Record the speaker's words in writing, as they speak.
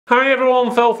Hi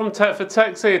everyone, Phil from Tech for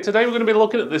Techs here. Today we're going to be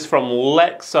looking at this from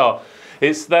Lexar.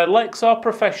 It's their Lexar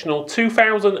Professional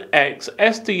 2000x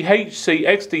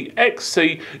SDHC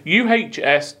SDXC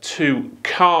UHS-II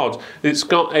card. It's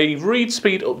got a read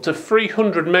speed up to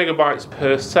 300 megabytes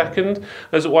per second,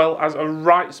 as well as a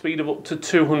write speed of up to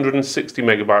 260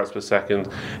 megabytes per second.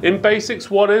 In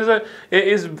basics, what is it? It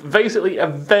is basically a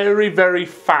very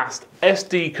fast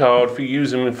SD card for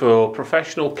using for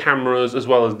professional cameras as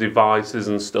well as devices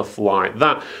and stuff like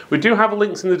that. We do have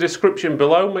links in the description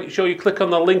below. Make sure you click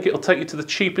on the link, it'll take you to the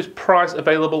cheapest price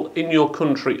available in your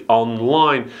country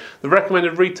online. The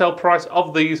recommended retail price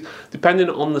of these, depending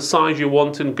on the size you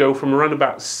want, and go from around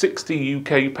about 60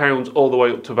 UK pounds all the way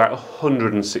up to about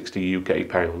 160 UK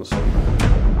pounds.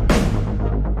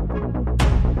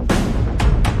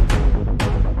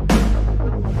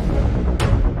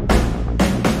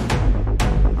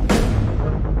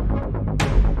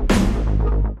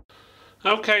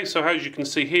 Okay, so as you can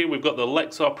see here, we've got the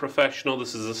Lexar Professional.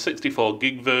 This is a 64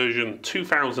 gig version,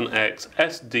 2000x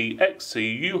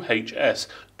SDXC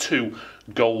UHS-II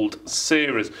Gold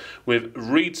series with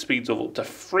read speeds of up to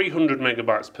 300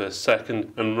 megabytes per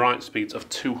second and write speeds of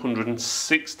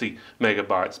 260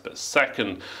 megabytes per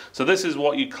second. So this is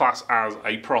what you class as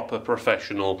a proper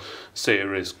professional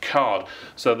series card.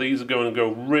 So these are going to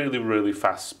go really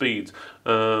fast speeds.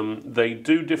 They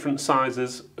do different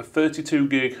sizes, a 32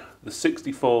 gig, the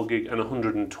 64 gig and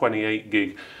 128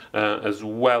 gig as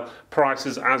well.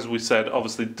 Prices, as we said,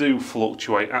 obviously do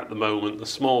fluctuate at the moment. The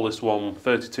smallest one,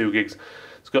 32 gigs,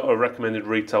 it's got a recommended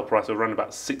retail price of around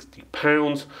about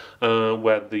 £60,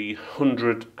 where the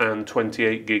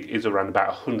 128 gig is around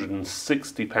about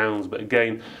 £160. But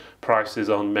again,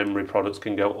 prices on memory products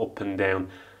can go up and down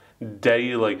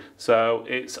daily. So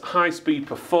it's high speed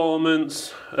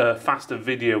performance, faster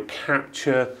video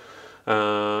capture,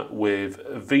 with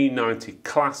V90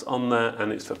 class on there,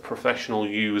 and it's for professional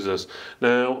users.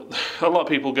 Now, a lot of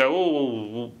people go,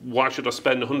 oh, why should I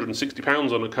spend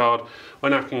 £160 on a card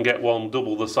when I can get one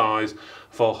double the size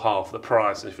for half the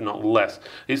price, if not less?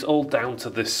 It's all down to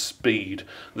this speed.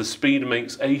 The speed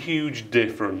makes a huge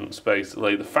difference,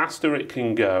 basically. The faster it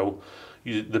can go,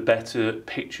 the better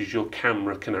pictures your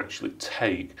camera can actually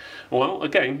take. Well,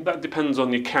 again, that depends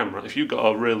on your camera. If you've got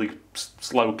a really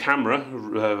slow camera,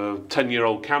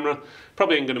 10-year-old camera,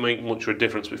 probably ain't going to make much of a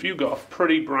difference. But if you've got a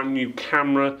pretty brand new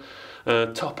camera,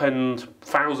 top end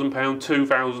 £1,000,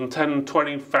 £2,000, £10,000,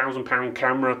 £20,000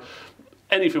 camera,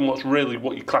 anything what's really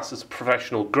what you class as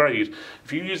professional grade,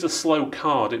 if you use a slow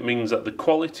card, it means that the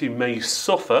quality may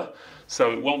suffer.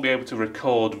 So it won't be able to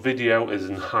record video as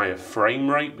in higher frame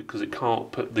rate because it can't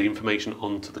put the information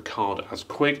onto the card as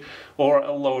quick, or at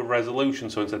a lower resolution.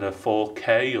 So instead of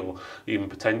 4K or even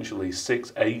potentially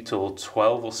 6, 8 or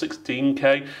 12 or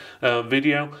 16K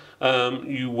video,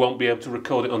 you won't be able to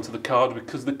record it onto the card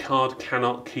because the card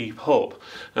cannot keep up.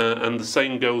 And the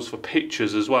same goes for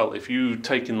pictures as well. If you've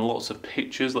taken lots of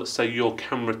pictures, let's say your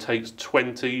camera takes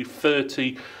 20,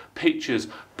 30 pictures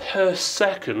per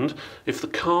second, if the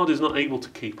card is not able to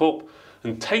keep up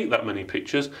and take that many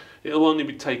pictures, it'll only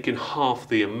be taking half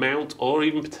the amount or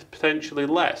even potentially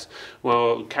less.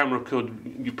 Well, camera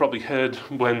could, you've probably heard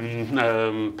when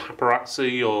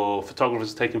paparazzi or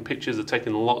photographers are taking pictures, they're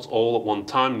taking lots all at one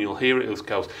time, and you'll hear it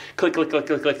goes click, click, click,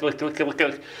 click, click, click, click, click,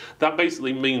 click. That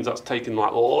basically means that's taking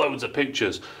like loads of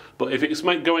pictures. But if it's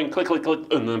going click, click, click,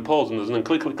 and then pausing, and then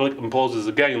click, click, click, and pauses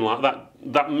again like that,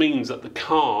 that means that the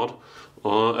card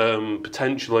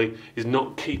potentially is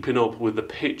not keeping up with the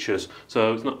pictures,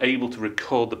 so it's not able to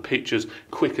record the pictures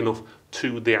quick enough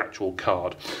to the actual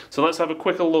card. So let's have a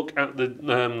quicker look at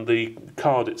the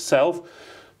card itself.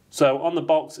 So on the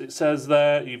box it says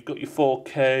there you've got your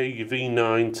 4K, your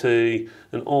V90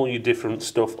 and all your different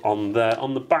stuff on there.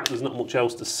 On the back there's not much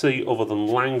else to see other than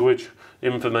language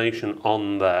information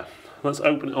on there. Let's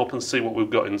open it up and see what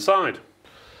we've got inside.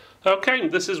 Okay,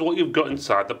 this is what you've got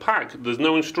inside the pack. There's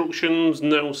no instructions,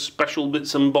 no special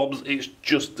bits and bobs, it's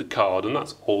just the card, and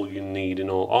that's all you need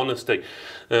in all honesty.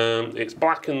 It's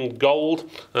black and gold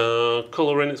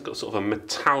colouring, it's got sort of a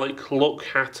metallic look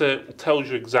at it. It tells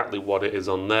you exactly what it is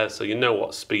on there, so you know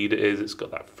what speed it is. It's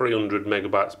got that 300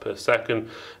 megabytes per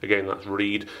second, again that's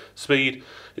read speed.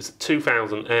 It's a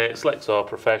 2000x Lexar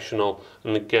Professional,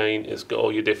 and again it's got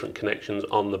all your different connections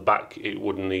on the back. It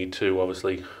would need to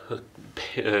obviously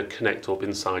connect up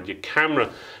inside your camera.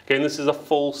 Again, this is a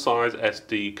full-size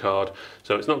SD card, so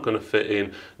so it's not going to fit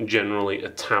in generally a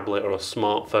tablet or a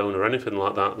smartphone or anything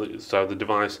like that. So the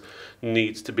device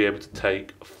needs to be able to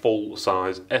take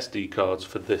full-size SD cards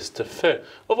for this to fit.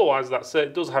 Otherwise, that's it.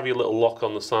 It does have your little lock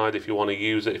on the side if you want to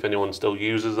use it, if anyone still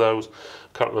uses those.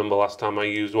 Can't remember last time I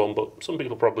used one, but some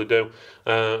people probably do.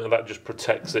 And that just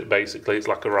protects it, basically. It's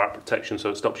like a wrap protection, so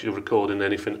it stops you recording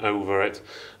anything over it.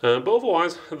 But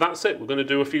otherwise, that's it. We're going to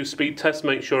do a few speed tests,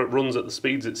 make sure it runs at the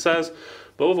speeds it says.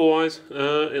 But otherwise,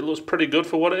 it looks pretty good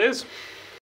for what it is.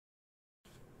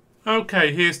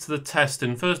 Okay, here's to the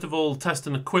testing. First of all,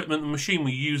 testing equipment. The machine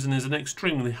we're using is an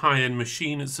extremely high-end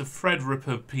machine. It's a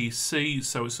Threadripper PC,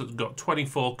 so it's got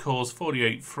 24 cores,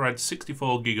 48 threads,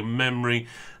 64 gig of memory,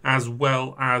 as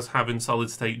well as having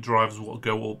solid-state drives that will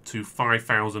go up to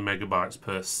 5,000 megabytes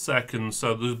per second,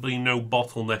 so there's been no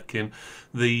bottlenecking.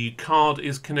 The card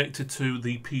is connected to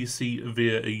the PC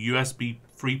via a USB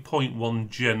 3.1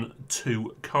 Gen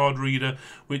 2 card reader,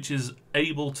 which is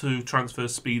able to transfer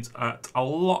speeds at a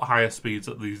lot higher speeds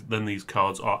than these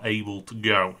cards are able to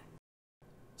go.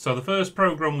 So the first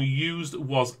program we used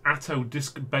was Atto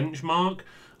Disk Benchmark,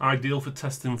 ideal for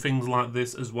testing things like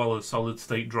this as well as solid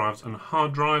state drives and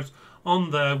hard drives. On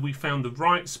there we found the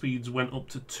write speeds went up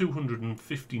to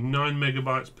 259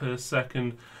 megabytes per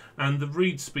second, and the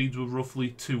read speeds were roughly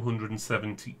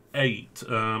 278.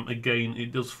 Again,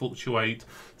 it does fluctuate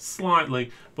slightly,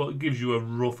 but it gives you a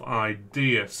rough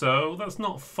idea. So that's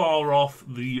not far off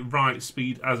the write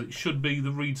speed as it should be.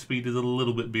 The read speed is a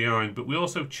little bit behind, but we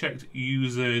also checked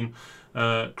using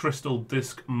Crystal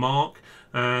Disk Mark,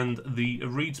 and the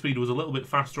read speed was a little bit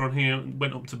faster on here. It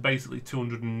went up to basically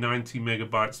 290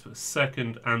 megabytes per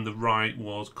second, and the write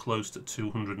was close to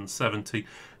 270.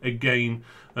 Again,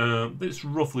 that's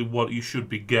roughly what you should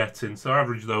be getting, so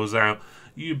average those out,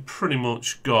 you pretty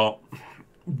much got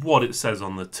what it says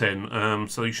on the tin,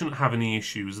 so you shouldn't have any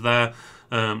issues there.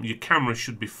 Your camera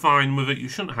should be fine with it, you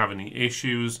shouldn't have any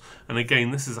issues, and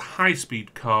again, this is a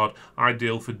high-speed card,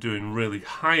 ideal for doing really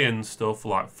high-end stuff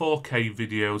like 4K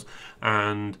videos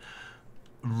and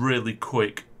really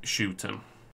quick shooting.